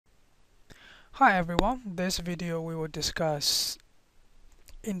Hi everyone, this video we will discuss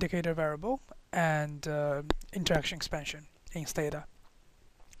indicator variable and interaction expansion in STATA.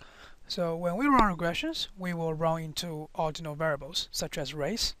 So when we run regressions, we will run into ordinal variables such as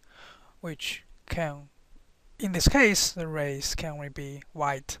race, which can, in this case, the race can only be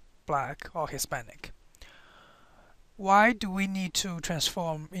white, black, or Hispanic. Why do we need to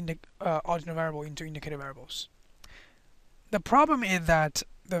transform ordinal variable into indicator variables? The problem is that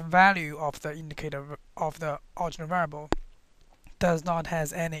the value of the indicator of the ordinal variable does not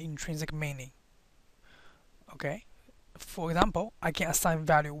have any intrinsic meaning. Okay, for example, I can assign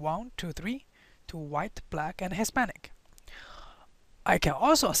value 1, 2, 3 to white, black, and Hispanic. I can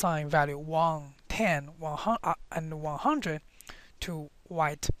also assign value 1, 10, 100, and 100 to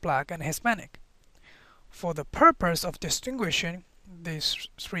white, black, and Hispanic. For the purpose of distinguishing these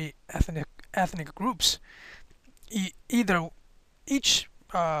three ethnic groups, each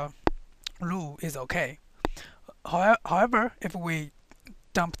rule is okay. However, if we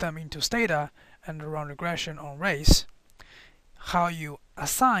dump them into STATA and run regression on race, how you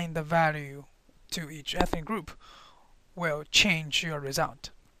assign the value to each ethnic group will change your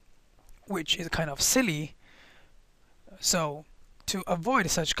result, which is kind of silly. So to avoid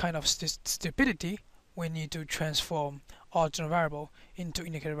such kind of stupidity, we need to transform ordinal variable into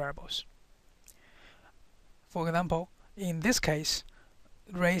indicator variables. For example, in this case,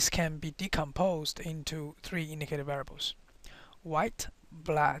 race can be decomposed into three indicator variables: white,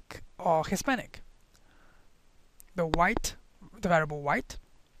 black, or Hispanic. The variable white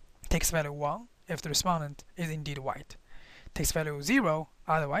takes value 1 if the respondent is indeed white, takes value 0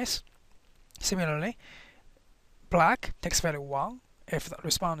 otherwise. Similarly, black takes value 1 if the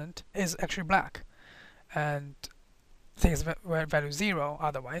respondent is actually black, and takes value 0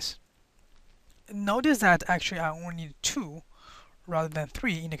 otherwise. Notice that actually I only need 2 rather than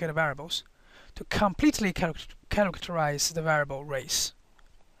 3 indicator variables to completely characterize the variable race.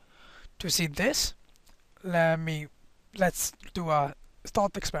 To see this, let's do a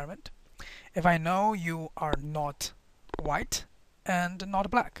thought experiment. If I know you are not white and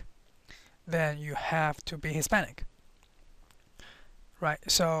not black, then you have to be Hispanic, right?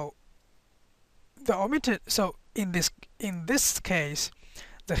 So in this case,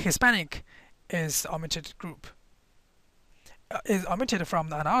 the Hispanic is the omitted group, is omitted from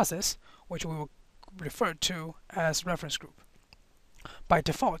the analysis, which we will refer to as reference group. By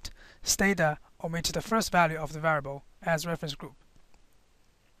default, STATA omits the first value of the variable as reference group.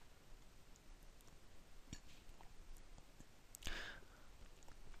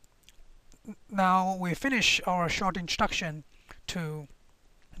 Now we finish our short introduction to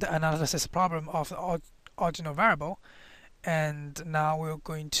the analysis problem of the ordinal variable, and now we're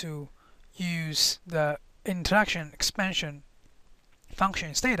going to use the interaction expansion function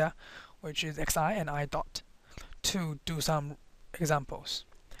in STATA, which is xi and I dot, to do some examples.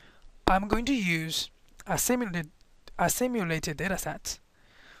 I'm going to use a simulated dataset,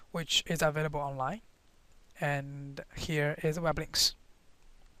 which is available online, and here is web links.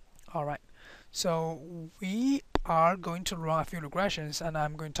 Alright, so we are going to run a few regressions, and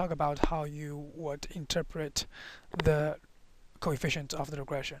I'm going to talk about how you would interpret the coefficients of the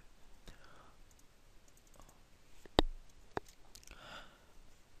regression.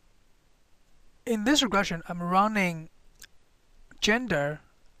 In this regression, I'm running gender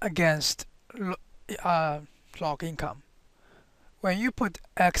against log income. When you put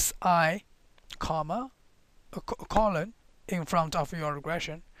xi, comma, a colon in front of your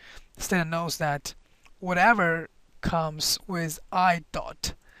regression, STATA knows that whatever comes with I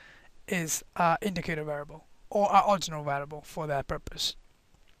dot is an indicator variable or an ordinal variable for that purpose.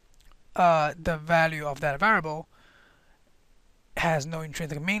 The value of that variable has no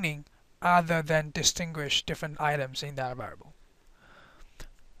intrinsic meaning other than distinguish different items in that variable.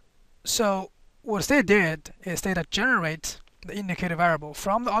 So what STATA did is STATA generates the indicator variable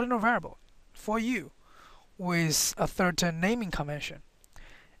from the ordinal variable for you with a certain naming convention.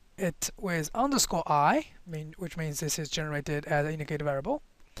 It with underscore I, which means this is generated as an indicator variable,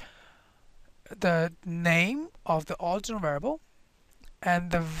 the name of the ordinal variable, and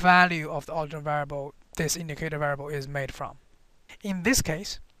the value of the ordinal variable this indicator variable is made from. In this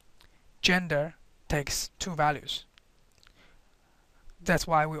case, gender takes 2 values. That's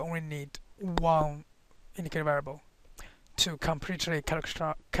why we only need 1 indicator variable to completely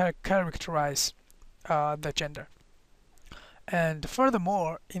characterize the gender. And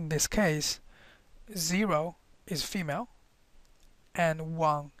furthermore, in this case, 0 is female and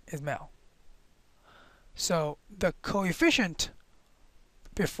 1 is male. So the coefficient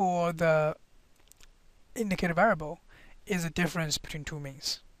before the indicator variable is the difference between two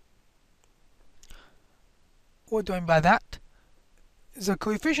means. What do I mean by that? The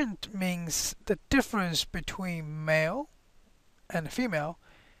coefficient means the difference between male and female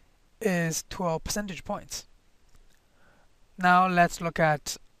is 12 percentage points. Now let's look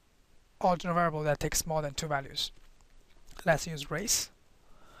at ordinal variable that takes more than two values. Let's use race.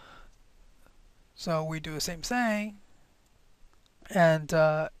 So we do the same thing, and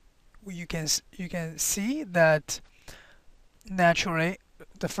you can see that naturally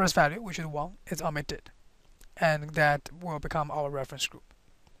the first value, which is 1, is omitted, and that will become our reference group.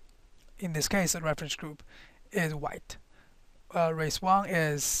 In this case, the reference group is white. Race 1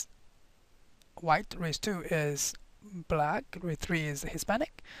 is white, race 2 is black, race 3 is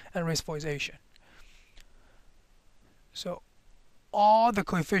Hispanic, and race 4 is Asian. So all the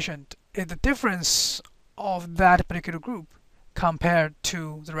coefficient is the difference of that particular group compared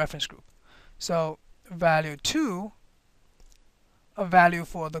to the reference group. So value 2, a value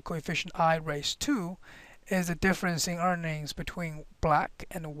for the coefficient I raised 2, is the difference in earnings between black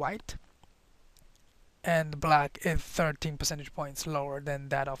and white, and black is 13 percentage points lower than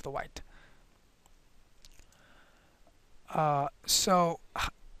that of the white. So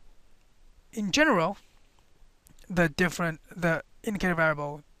in general, the indicator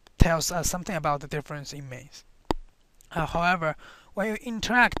variable tells us something about the difference in means. However, when you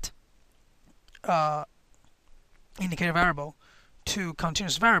interact indicator variable to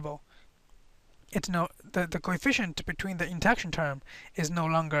continuous variable, the coefficient between the interaction term is no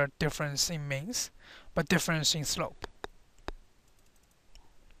longer difference in means, but difference in slope.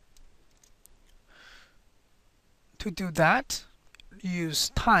 To do that,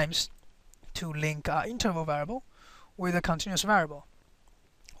 use times to link an interval variable with a continuous variable.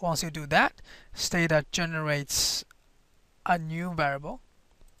 Once you do that, STATA generates a new variable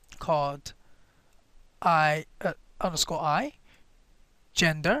called I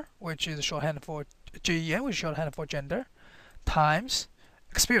gender, which is shorthand for GEN, which is shorthand for gender, times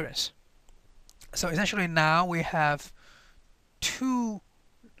experience. So essentially now we have two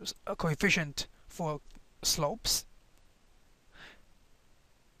coefficients for slopes.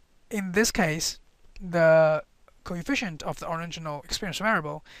 In this case, the coefficient of the original experience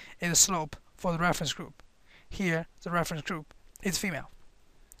variable is slope for the reference group. Here, the reference group is female.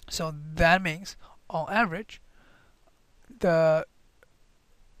 So that means, on average, the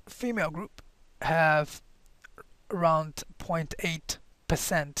female group have around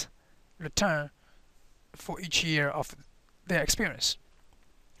 0.8% return for each year of their experience.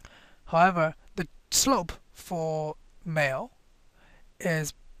 However, the slope for male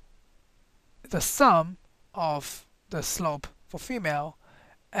is the sum of the slope for female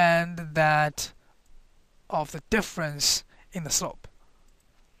and that of the difference in the slope.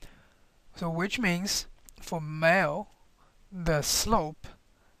 So which means for male, the slope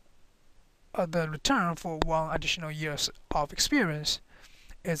the return for 1 additional years of experience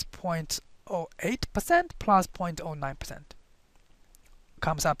is 0.08% plus 0.09%,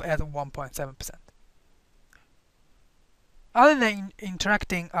 comes up at 1.7%. Other than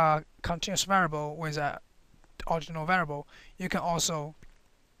interacting a continuous variable with an ordinal variable, you can also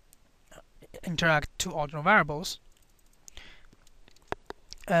interact two ordinal variables.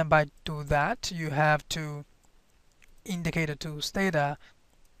 And by doing that, you have to indicate to STATA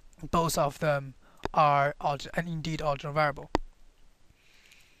both of them are and indeed ordinal variable.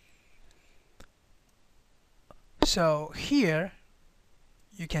 So here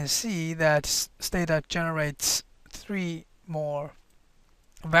you can see that STATA generates 3 more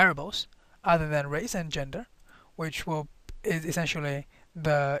variables other than race and gender, which is essentially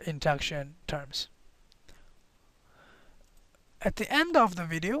the interaction terms. At the end of the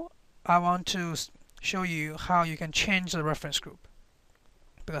video, I want to show you how you can change the reference group,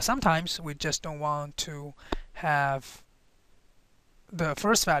 because sometimes we just don't want to have the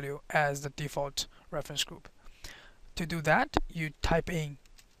first value as the default reference group. To do that, you type in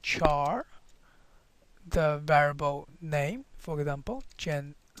char, the variable name, for example,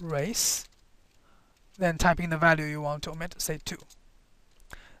 gen race, then type in the value you want to omit, say 2.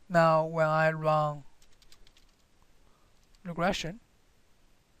 Now when I run regression,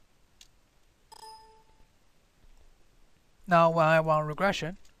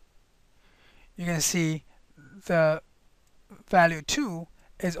 you can see the value 2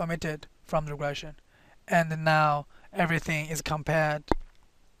 is omitted from the regression, and now everything is compared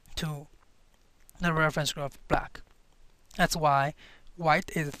to the reference group of black. That's why white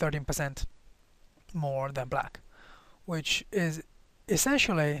is 13% more than black, which is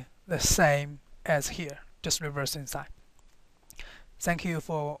essentially the same as here, just reverse inside. Thank you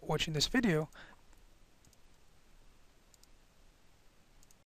for watching this video.